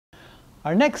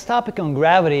Our next topic on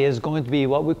gravity is going to be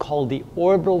what we call the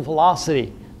orbital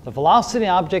velocity. The velocity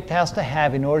an object has to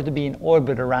have in order to be in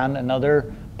orbit around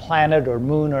another planet or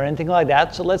moon or anything like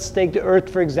that. So let's take the Earth,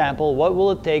 for example. What will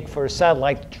it take for a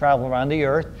satellite to travel around the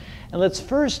Earth? And let's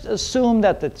first assume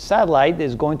that the satellite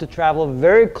is going to travel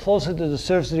very closely to the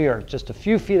surface of the Earth, just a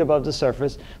few feet above the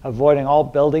surface, avoiding all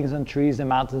buildings and trees and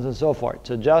mountains and so forth.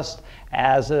 So just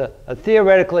as a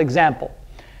theoretical example.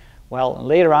 Well,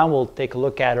 later on we'll take a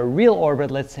look at a real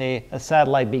orbit, let's say a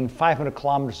satellite being 500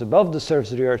 kilometers above the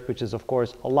surface of the Earth, which is of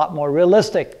course a lot more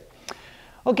realistic.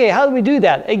 Okay, how do we do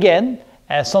that? Again,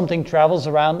 as something travels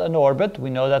around an orbit, we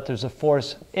know that there's a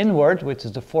force inward, which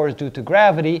is the force due to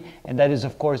gravity, and that is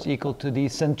of course equal to the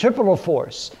centripetal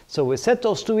force. So we set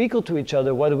those two equal to each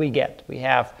other, what do we get? We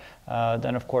have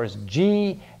then of course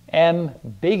G m,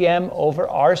 big M over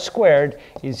r squared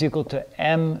is equal to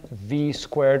mv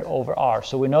squared over r.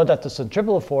 So we know that the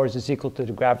centripetal force is equal to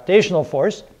the gravitational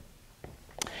force.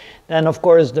 Then of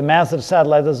course the mass of the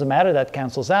satellite doesn't matter, that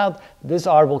cancels out. This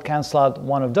r will cancel out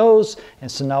one of those.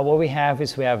 And so now what we have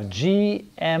is we have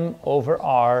gm over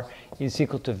r is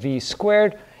equal to v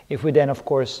squared. If we then of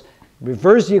course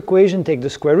reverse the equation, take the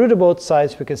square root of both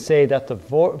sides, we can say that the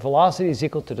velocity is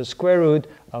equal to the square root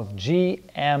of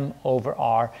gm over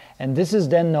r. And this is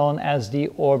then known as the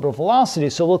orbital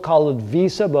velocity. So we'll call it v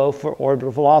sub o for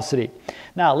orbital velocity.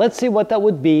 Now let's see what that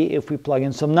would be if we plug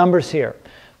in some numbers here.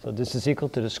 So this is equal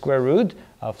to the square root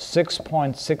of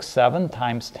 6.67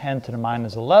 times 10 to the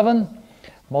minus 11,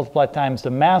 multiplied times the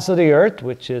mass of the Earth,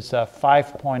 which is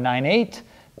 5.98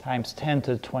 times 10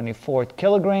 to the 24th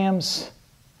kilograms.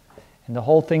 And the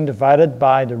whole thing divided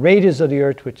by the radius of the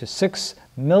Earth, which is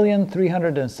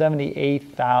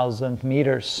 6,378,000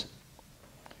 meters.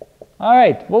 All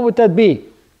right, what would that be?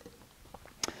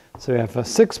 So we have a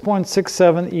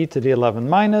 6.67 e to the 11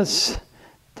 minus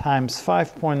times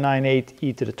 5.98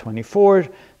 e to the 24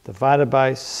 divided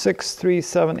by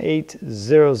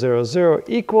 6378000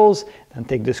 equals, and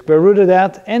take the square root of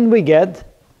that, and we get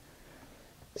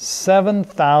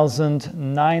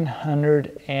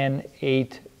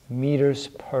 7,908 meters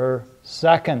per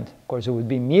second. Of course, it would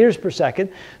be meters per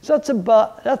second. So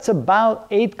that's about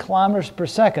 8 kilometers per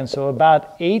second. So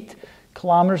about 8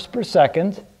 kilometers per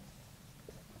second,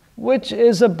 which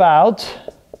is about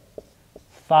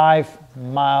 5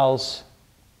 miles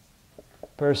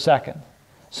per second.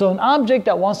 So an object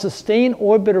that wants to stay in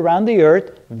orbit around the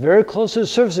Earth, very close to the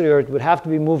surface of the Earth, would have to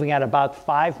be moving at about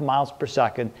 5 miles per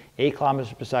second, 8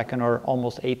 kilometers per second, or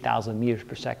almost 8,000 meters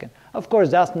per second. Of course,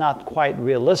 that's not quite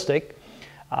realistic,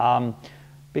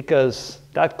 because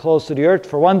that close to the Earth,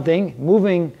 for one thing,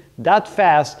 moving that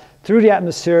fast through the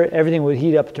atmosphere, everything would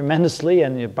heat up tremendously,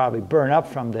 and you'd probably burn up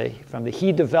from the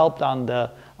heat developed on the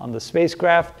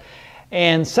spacecraft.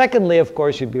 And secondly, of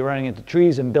course, you'd be running into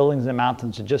trees and buildings and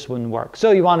mountains. It just wouldn't work.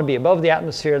 So you want to be above the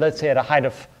atmosphere, let's say at a height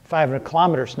of 500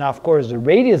 kilometers. Now, of course, the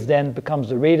radius then becomes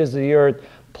the radius of the Earth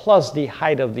plus the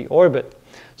height of the orbit.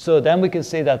 So then we can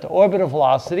say that the orbital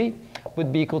velocity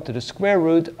would be equal to the square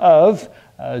root of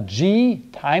g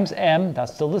times m,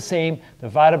 that's still the same,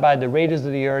 divided by the radius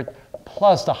of the Earth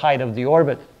plus the height of the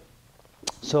orbit.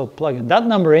 So plugging that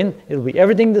number in, it'll be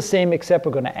everything the same, except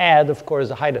we're going to add, of course,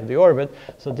 the height of the orbit.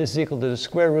 So this is equal to the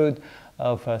square root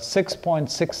of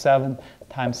 6.67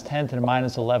 times 10 to the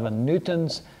minus 11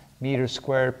 newtons meters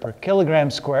squared per kilogram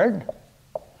squared,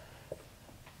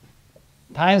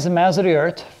 times the mass of the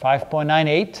Earth,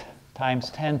 5.98 times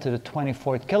 10 to the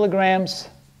 24th kilograms,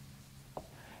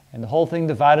 and the whole thing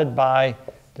divided by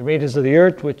the radius of the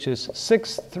Earth, which is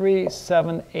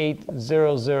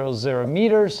 6378000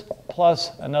 meters,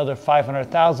 plus another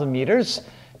 500,000 meters,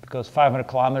 because 500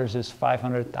 kilometers is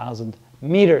 500,000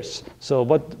 meters. So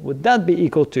what would that be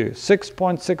equal to?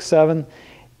 6.67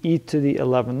 e to the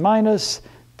 11 minus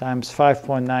times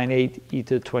 5.98 e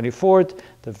to the 24th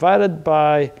divided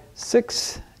by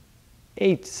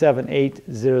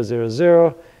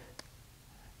 6878000,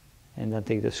 and then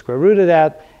take the square root of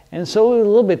that. And so a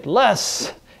little bit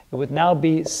less, it would now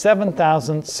be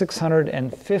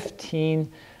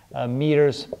 7,615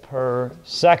 meters per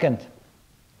second.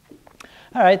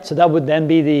 All right, so that would then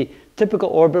be the typical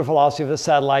orbital velocity of the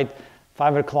satellite,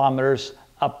 500 kilometers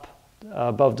up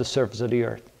above the surface of the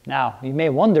Earth. Now, you may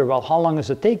wonder, well, how long does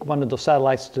it take one of those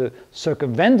satellites to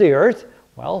circumvent the Earth?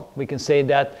 Well, we can say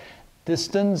that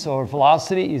distance or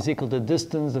velocity is equal to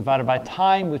distance divided by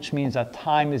time, which means that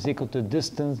time is equal to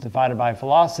distance divided by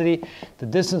velocity. The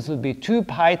distance would be 2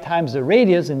 pi times the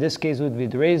radius, in this case would be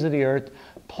the radius of the Earth,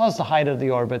 plus the height of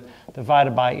the orbit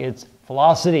divided by its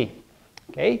velocity.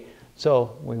 Okay,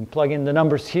 so we can plug in the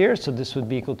numbers here. So this would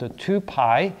be equal to 2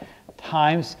 pi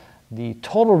times the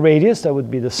total radius, that would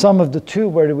be the sum of the two.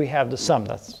 Where do we have the sum?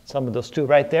 That's the sum of those two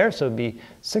right there. So it would be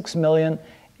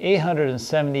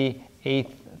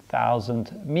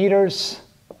 6,878,000 meters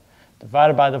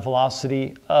divided by the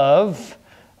velocity of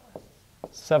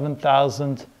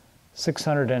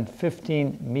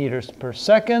 7,615 meters per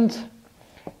second.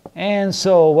 And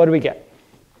so what do we get?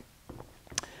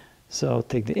 So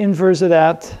take the inverse of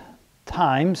that,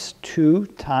 times 2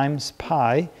 times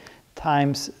pi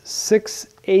times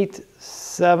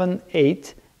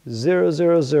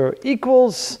 6,878,000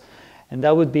 equals, and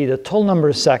that would be the total number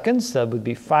of seconds. That would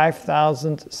be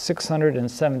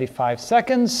 5,675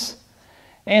 seconds.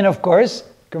 And of course,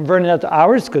 converting that to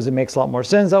hours, because it makes a lot more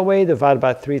sense that way, divided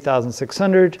by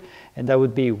 3,600, and that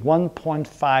would be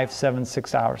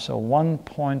 1.576 hours. So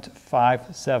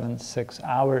 1.576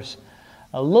 hours.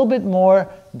 A little bit more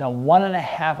than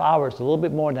 1.5 hours, a little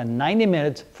bit more than 90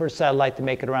 minutes for a satellite to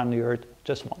make it around the Earth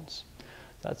just once.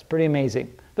 That's pretty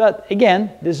amazing. But again,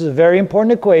 this is a very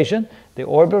important equation. The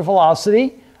orbital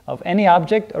velocity of any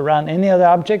object around any other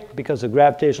object, because of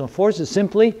gravitational force, is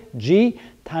simply g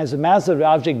times the mass of the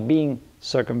object being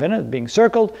circumvented, being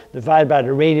circled, divided by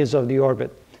the radius of the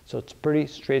orbit. So it's a pretty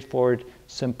straightforward,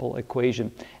 simple equation.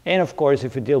 And of course,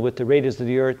 if you deal with the radius of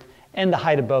the Earth and the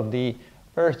height above the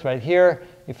Earth right here,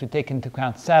 if you take into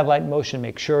account satellite motion,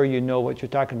 make sure you know what you're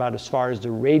talking about as far as the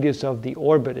radius of the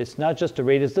orbit. It's not just the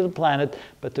radius of the planet,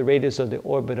 but the radius of the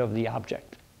orbit of the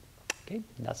object. Okay,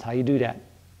 that's how you do that.